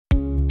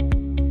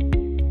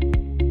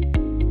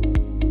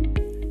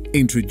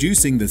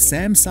Introducing the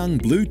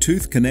Samsung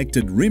Bluetooth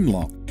connected rim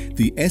lock,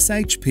 the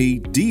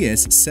SHP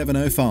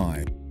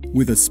DS705.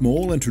 With a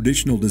small and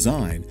traditional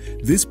design,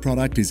 this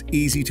product is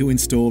easy to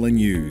install and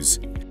use.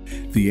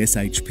 The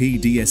SHP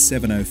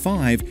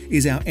DS705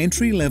 is our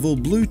entry-level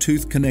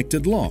Bluetooth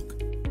connected lock.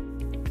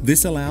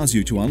 This allows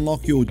you to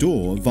unlock your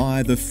door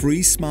via the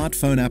free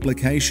smartphone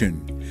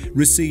application,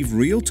 receive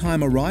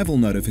real-time arrival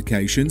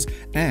notifications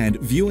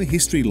and view a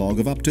history log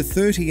of up to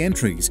 30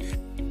 entries,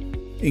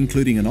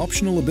 including an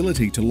optional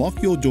ability to lock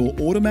your door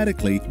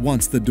automatically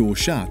once the door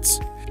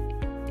shuts.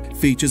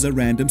 Features a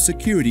random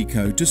security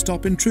code to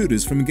stop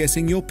intruders from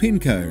guessing your PIN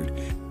code,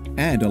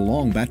 and a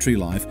long battery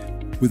life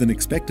with an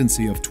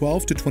expectancy of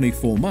 12 to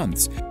 24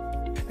 months,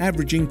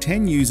 averaging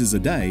 10 users a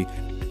day,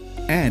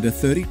 and a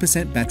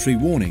 30% battery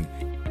warning.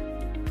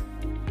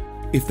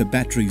 If the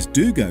batteries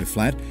do go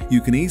flat,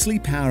 you can easily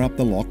power up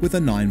the lock with a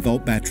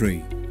 9-volt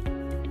battery.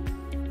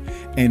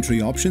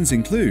 Entry options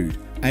include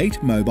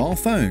 8 mobile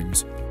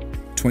phones,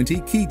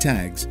 20 key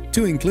tags,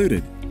 2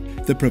 included,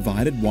 the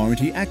provided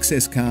warranty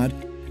access card,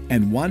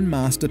 and 1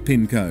 master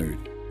PIN code.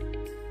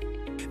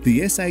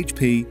 The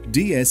SHP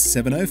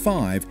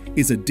DS705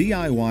 is a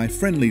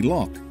DIY-friendly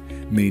lock,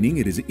 meaning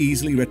it is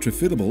easily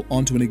retrofittable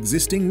onto an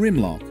existing rim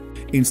lock.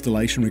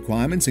 Installation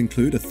requirements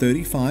include a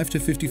 35 to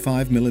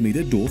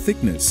 55mm door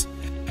thickness,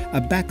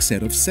 a back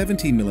set of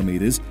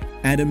 70mm,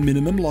 and a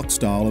minimum lock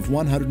style of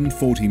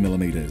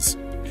 140mm.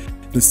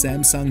 The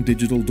Samsung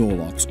digital door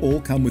locks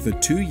all come with a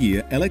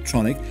 2-year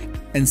electronic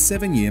and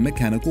 7-year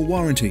mechanical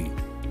warranty,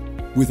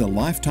 with a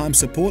lifetime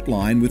support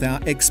line with our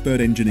expert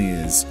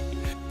engineers.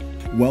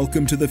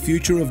 Welcome to the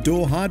future of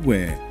door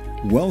hardware.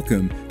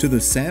 Welcome to the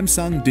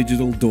Samsung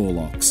digital door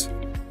locks.